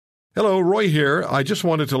Hello, Roy here. I just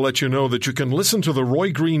wanted to let you know that you can listen to The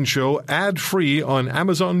Roy Green Show ad-free on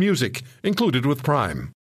Amazon Music, included with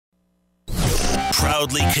Prime.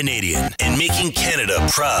 Proudly Canadian and making Canada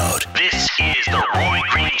proud. This is The Roy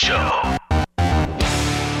Green Show.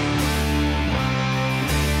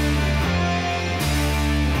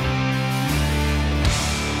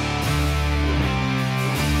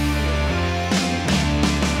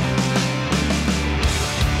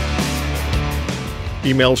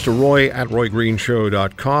 Emails to Roy at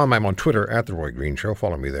roygreenshow.com. I'm on Twitter at The Roy Green Show.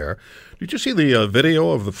 Follow me there. Did you see the video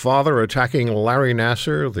of the father attacking Larry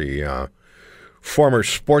Nassar, the former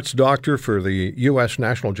sports doctor for the U.S.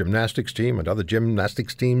 national gymnastics team and other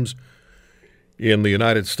gymnastics teams in the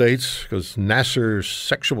United States? Because Nassar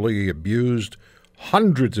sexually abused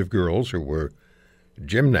hundreds of girls who were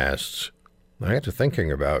gymnasts. I got to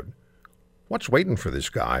thinking about what's waiting for this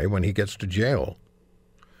guy when he gets to jail.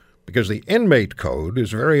 Because the inmate code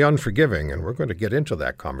is very unforgiving, and we're going to get into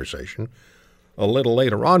that conversation a little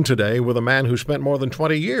later on today with a man who spent more than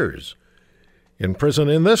 20 years in prison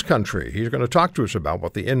in this country. He's going to talk to us about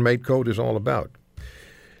what the inmate code is all about.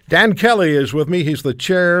 Dan Kelly is with me. He's the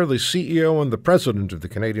chair, the CEO, and the president of the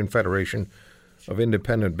Canadian Federation of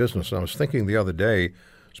Independent Business. And I was thinking the other day,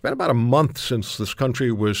 it's been about a month since this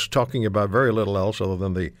country was talking about very little else other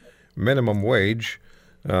than the minimum wage.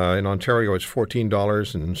 In Ontario, it's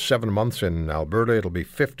 $14. In 7 months in Alberta, it'll be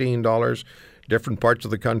 $15. Different parts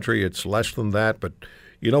of the country, it's less than that. But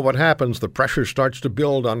you know what happens? The pressure starts to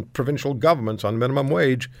build on provincial governments on minimum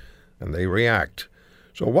wage, and they react.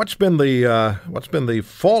 So what's been the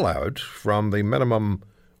fallout from the minimum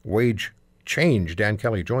wage change? Dan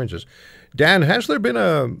Kelly joins us. Dan, has there been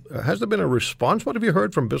a response? What have you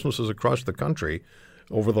heard from businesses across the country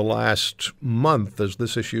over the last month as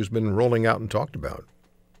this issue has been rolling out and talked about?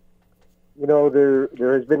 You know,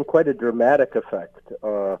 there has been quite a dramatic effect,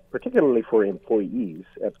 particularly for employees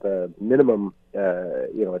at the minimum,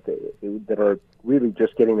 that are really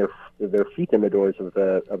just getting their feet in the doors of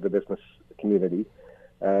the business community.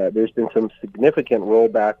 There's been some significant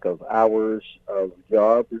rollback of hours, of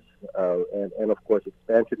jobs, and of course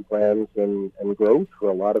expansion plans and growth for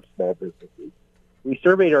a lot of small businesses. We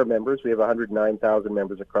surveyed our members. We have 109,000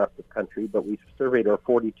 members across the country, but we surveyed our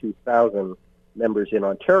 42,000 members in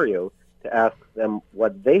Ontario to ask them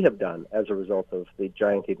what they have done as a result of the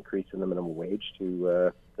giant increase in the minimum wage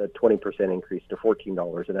to the 20% increase to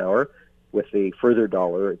 $14 an hour, with a further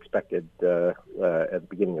dollar expected at the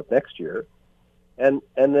beginning of next year. And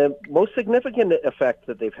the most significant effect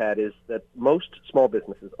that they've had is that most small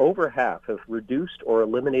businesses, over half, have reduced or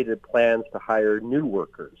eliminated plans to hire new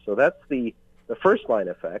workers. So that's the first line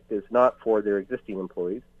effect, is not for their existing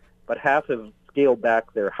employees, but half have scaled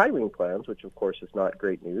back their hiring plans, which of course is not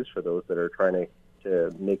great news for those that are trying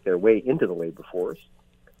to make their way into the labor force.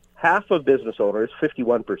 Half of business owners,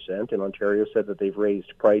 51% in Ontario, said that they've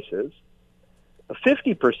raised prices.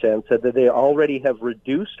 50% said that they already have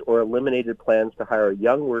reduced or eliminated plans to hire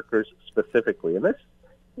young workers specifically. And this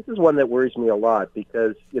is one that worries me a lot,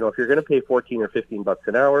 because, you know, if you're going to pay 14 or 15 bucks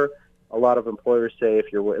an hour, a lot of employers say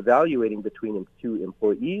if you're evaluating between two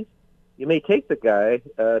employees, you may take the guy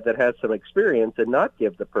that has some experience and not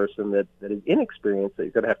give the person that is inexperienced, that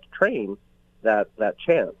you're going to have to train, that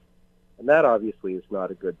chance. And that obviously is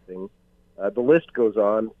not a good thing. The list goes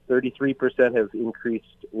on. 33% have increased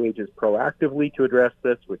wages proactively to address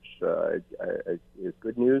this, which is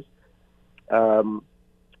good news.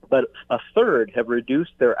 But a third have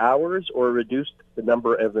reduced their hours or reduced the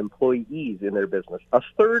number of employees in their business. A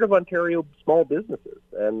third of Ontario small businesses,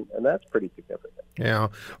 and that's pretty significant. Yeah.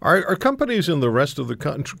 Are companies in the rest of the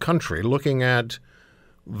country looking at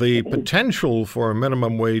the potential for a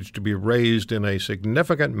minimum wage to be raised in a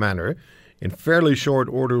significant manner in fairly short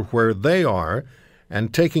order where they are,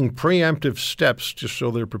 and taking preemptive steps just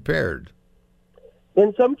so they're prepared?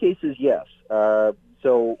 In some cases, yes.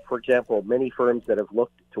 So, for example, many firms that have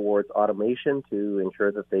looked towards automation to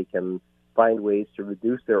ensure that they can find ways to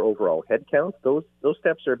reduce their overall headcount, those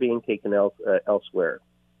steps are being taken elsewhere.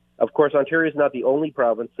 Of course, Ontario is not the only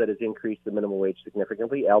province that has increased the minimum wage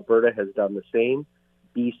significantly. Alberta has done the same.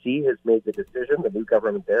 BC has made the decision. The new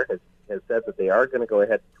government there has said that they are going to go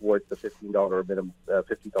ahead towards the $15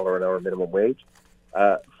 an hour minimum wage.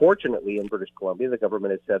 Fortunately, in British Columbia, the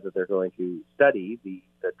government has said that they're going to study the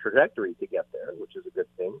trajectory to get there, which is a good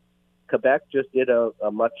thing. Quebec just did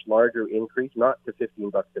a much larger increase, not to 15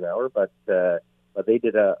 bucks an hour, but they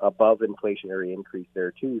did a above inflationary increase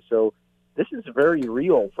there too. So this is very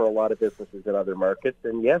real for a lot of businesses in other markets.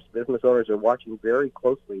 And yes, business owners are watching very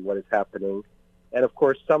closely what is happening. And of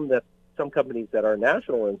course, some companies that are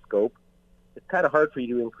national in scope it's kind of hard for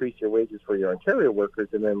you to increase your wages for your Ontario workers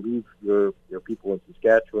and then leave your people in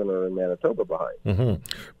Saskatchewan or in Manitoba behind. Mm-hmm.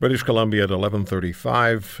 British Columbia at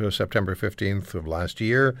 11:35, September 15th of last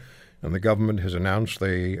year, and the government has announced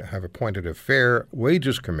they have appointed a Fair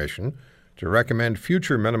Wages Commission to recommend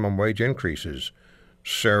future minimum wage increases.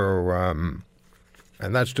 So,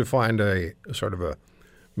 and that's to find a sort of a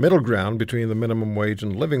middle ground between the minimum wage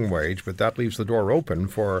and living wage, but that leaves the door open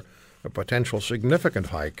for a potential significant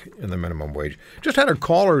hike in the minimum wage. Just had a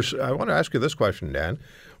caller, I want to ask you this question, Dan.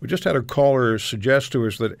 We just had a caller suggest to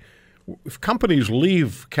us that if companies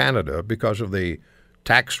leave Canada because of the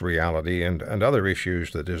tax reality and other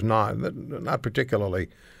issues that is not particularly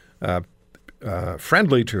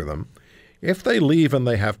friendly to them, if they leave and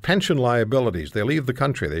they have pension liabilities, they leave the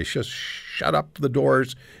country, they just shut up the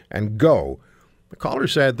doors and go. The caller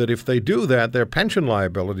said that if they do that, their pension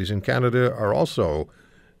liabilities in Canada are also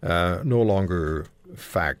no longer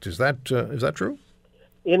fact. Is that true?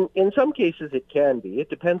 In some cases, it can be. It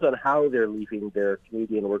depends on how they're leaving their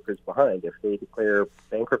Canadian workers behind. If they declare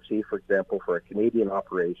bankruptcy, for example, for a Canadian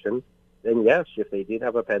operation, then yes, if they did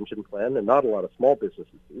have a pension plan, and not a lot of small businesses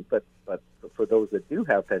do, but for those that do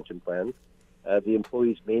have pension plans, the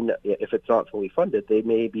employees may not, if it's not fully funded, they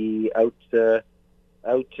may be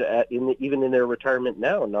even in their retirement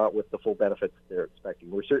now, not with the full benefits they're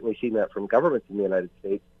expecting. We're certainly seeing that from governments in the United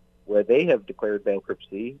States, where they have declared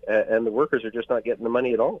bankruptcy, and the workers are just not getting the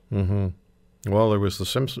money at all. Mm-hmm. Well, there was the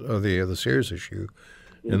Sears issue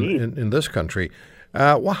in this country.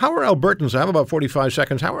 Well, how are Albertans? I have about 45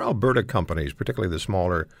 seconds. How are Alberta companies, particularly the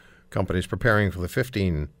smaller companies, preparing for the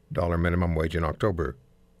 $15 minimum wage in October?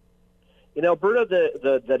 In Alberta,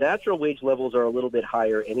 the natural wage levels are a little bit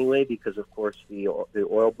higher anyway, because of course the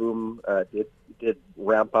oil boom did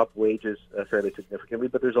ramp up wages fairly significantly.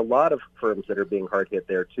 But there's a lot of firms that are being hard hit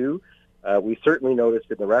there too. We certainly noticed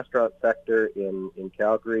in the restaurant sector in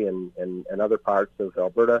Calgary and other parts of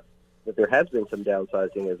Alberta that there has been some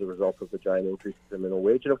downsizing as a result of the giant increases in minimum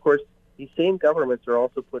wage. And of course, these same governments are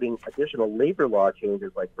also putting additional labor law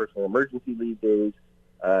changes like personal emergency leave days.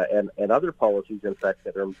 And other policies, in fact,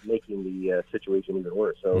 that are making the situation even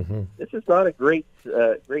worse. So This is not a great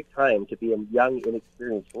time to be a young,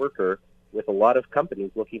 inexperienced worker with a lot of companies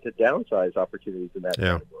looking to downsize opportunities in that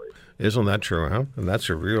category. Isn't that true, huh? And that's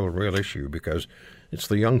a real issue, because it's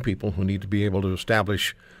the young people who need to be able to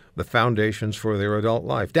establish the foundations for their adult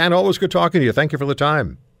life. Dan, always good talking to you. Thank you for the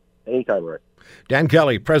time. Anytime, Rick. Dan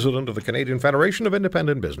Kelly, President of the Canadian Federation of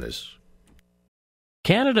Independent Business.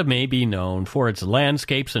 Canada may be known for its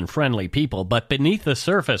landscapes and friendly people, but beneath the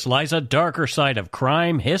surface lies a darker side of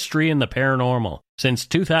crime, history, and the paranormal. Since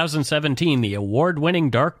 2017, the award-winning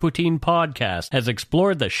Dark Poutine podcast has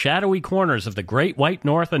explored the shadowy corners of the Great White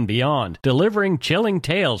North and beyond, delivering chilling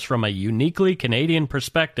tales from a uniquely Canadian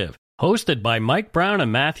perspective. Hosted by Mike Brown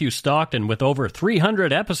and Matthew Stockton, with over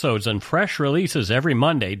 300 episodes and fresh releases every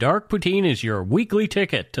Monday, Dark Poutine is your weekly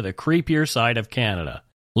ticket to the creepier side of Canada.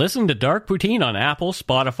 Listen to Dark Poutine on Apple,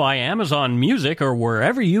 Spotify, Amazon Music, or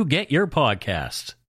wherever you get your podcasts.